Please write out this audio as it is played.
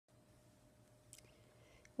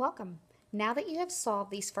Welcome. Now that you have solved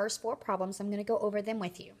these first four problems, I'm going to go over them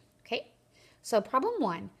with you. Okay? So problem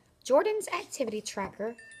one, Jordan's activity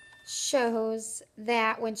tracker shows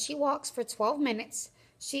that when she walks for 12 minutes,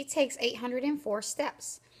 she takes 804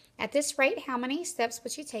 steps. At this rate, how many steps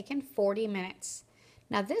would she take in 40 minutes?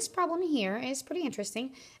 Now this problem here is pretty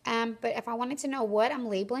interesting, but if I wanted to know what I'm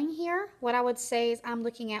labeling here, what I would say is I'm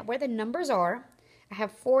looking at where the numbers are. I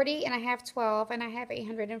have 40 and I have 12 and I have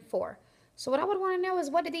 804. So what I would want to know is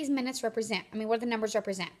what do these minutes represent? What do the numbers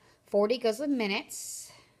represent? 40 goes with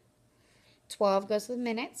minutes, 12 goes with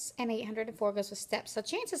minutes, and 804 goes with steps. So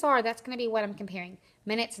chances are that's going to be what I'm comparing,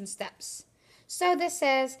 minutes and steps. So this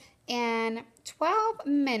says in 12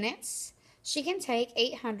 minutes, she can take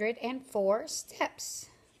 804 steps.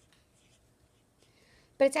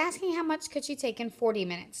 But it's asking how much could she take in 40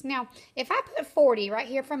 minutes. Now, if I put 40 right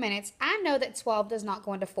here for minutes, I know that 12 does not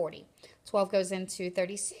go into 40. 12 goes into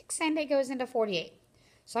 36 and it goes into 48.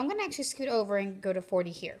 So I'm going to actually scoot over and go to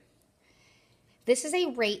 40 here. This is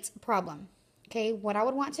a rate problem. Okay, what I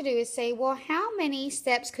would want to do is say, well, how many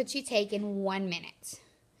steps could she take in 1 minute?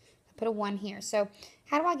 I put a 1 here. So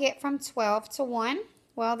how do I get from 12 to 1?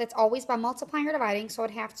 Well, that's always by multiplying or dividing, so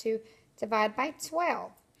I'd have to divide by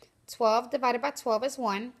 12. 12 divided by 12 is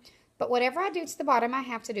 1, but whatever I do to the bottom, I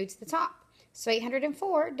have to do to the top. So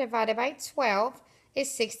 804 divided by 12 is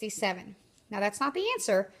 67. Now, that's not the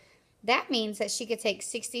answer. That means that she could take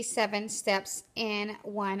 67 steps in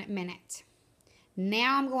 1 minute.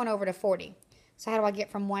 Now I'm going over to 40. So how do I get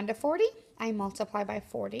from 1 to 40? I multiply by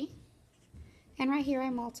 40. And right here,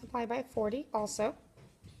 I multiply by 40 also.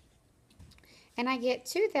 And I get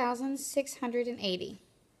 2,680.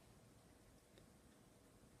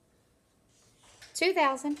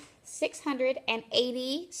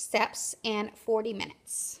 2,680 steps in 40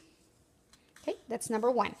 minutes. Okay, that's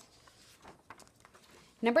number one.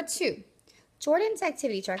 Number two, Jordan's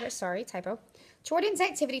activity tracker, Jordan's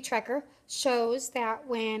activity tracker shows that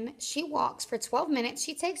when she walks for 12 minutes,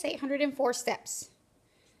 she takes 804 steps.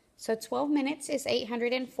 So 12 minutes is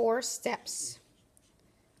 804 steps.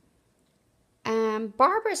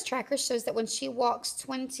 Barbara's tracker shows that when she walks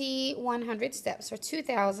 2,100 steps or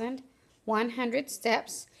 2,100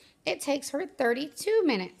 steps, it takes her 32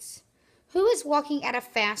 minutes. Who is walking at a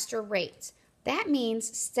faster rate? That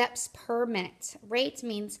means steps per minute. Rate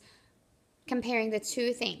means comparing the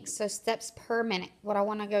two things. So steps per minute. What I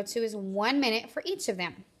want to go to is 1 minute for each of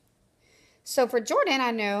them. So for Jordan,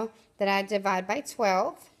 I know that I divide by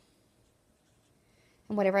 12.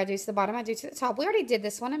 And whatever I do to the bottom, I do to the top. We already did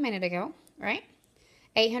this one a minute ago, right?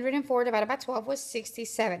 804 divided by 12 was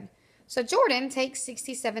 67. So Jordan takes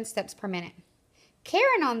 67 steps per minute.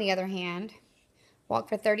 Karen, on the other hand, walked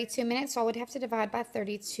for 32 minutes, so I would have to divide by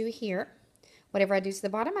 32 here. Whatever I do to the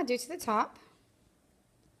bottom, I do to the top.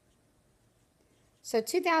 So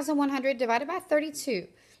 2,100 divided by 32.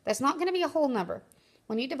 That's not going to be a whole number.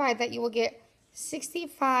 When you divide that, you will get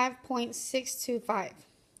 65.625.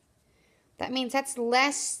 That means that's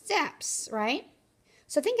less steps, right?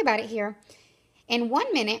 So think about it here. In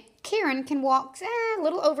 1 minute, Karen can walk a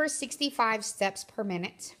little over 65 steps per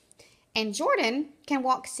minute. And Jordan can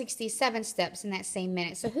walk 67 steps in that same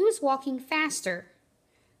minute. So who's walking faster?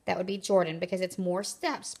 That would be Jordan because it's more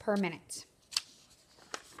steps per minute.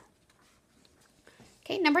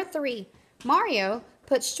 Okay, number three. Mario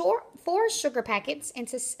puts 4 sugar packets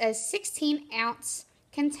into a 16-ounce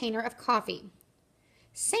container of coffee.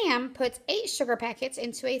 Sam puts 8 sugar packets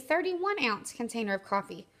into a 31-ounce container of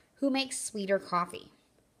coffee. Who makes sweeter coffee?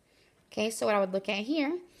 Okay, so what I would look at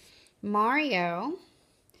here, Mario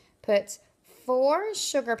puts 4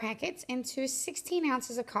 sugar packets into 16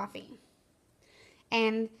 ounces of coffee.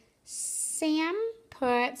 And Sam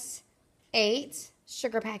puts 8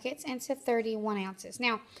 sugar packets into 31 ounces.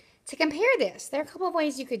 Now, to compare this, there are a couple of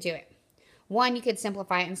ways you could do it. One, you could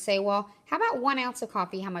simplify it and say, well, how about 1 ounce of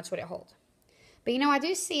coffee? How much would it hold? But I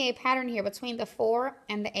do see a pattern here between the 4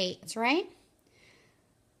 and the 8, right?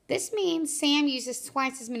 This means Sam uses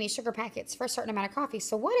twice as many sugar packets for a certain amount of coffee.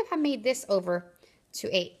 So what if I made this over to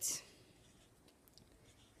 8?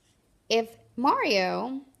 If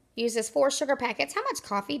Mario uses 4 sugar packets, how much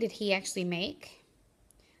coffee did he actually make?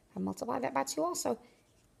 I'll multiply that by 2 also.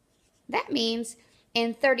 That means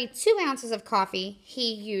in 32 ounces of coffee,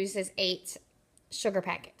 he uses 8 sugar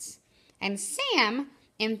packets. And Sam,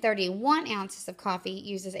 in 31 ounces of coffee,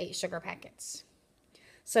 uses 8 sugar packets.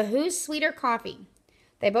 So who's sweeter coffee?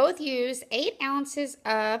 They both use 8 ounces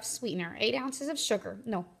of sweetener, 8 ounces of sugar.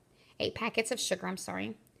 No, 8 packets of sugar, I'm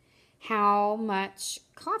sorry. How much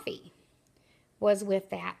coffee was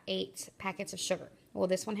with that 8 packets of sugar? Well,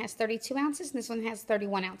 this one has 32 ounces and this one has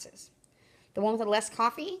 31 ounces. The one with the less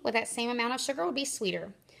coffee with that same amount of sugar would be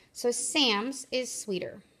sweeter. So Sam's is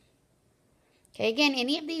sweeter. Okay, again,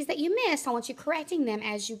 any of these that you missed, I want you correcting them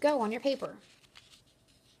as you go on your paper.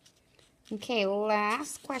 Okay,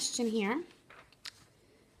 last question here.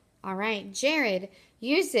 All right, Jared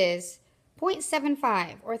uses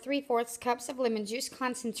 0.75 or 3/4 cups of lemon juice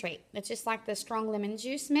concentrate. That's just like the strong lemon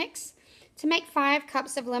juice mix to make 5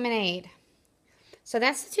 cups of lemonade. So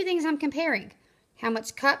that's the two things I'm comparing. How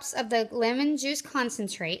much cups of the lemon juice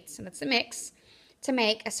concentrate, so that's the mix, to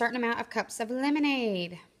make a certain amount of cups of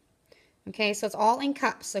lemonade. Okay, so it's all in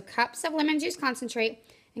cups. So cups of lemon juice concentrate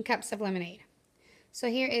and cups of lemonade. So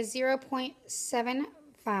here is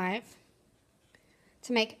 0.75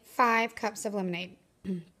 to make 5 cups of lemonade.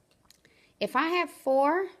 If I have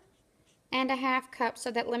 4.5 cups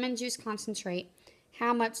of that lemon juice concentrate,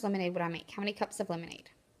 how much lemonade would I make? How many cups of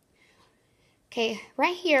lemonade? Okay,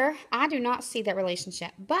 right here, I do not see that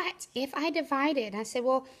relationship. But if I divided, I said,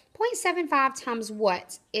 well, 0.75 times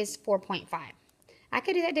what is 4.5? I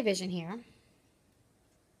could do that division here.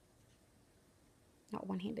 Not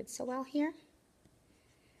one-handed so well here.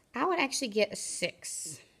 I would actually get a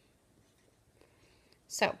 6.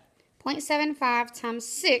 So 0.75 times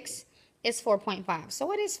 6 is 4.5. So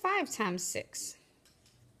what is 5 times 6?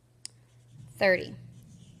 30.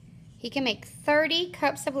 He can make 30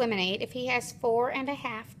 cups of lemonade if he has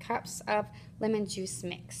 4.5 cups of lemon juice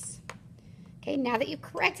mix. Okay, now that you've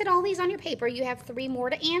corrected all these on your paper, you have 3 more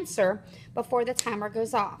to answer before the timer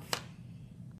goes off.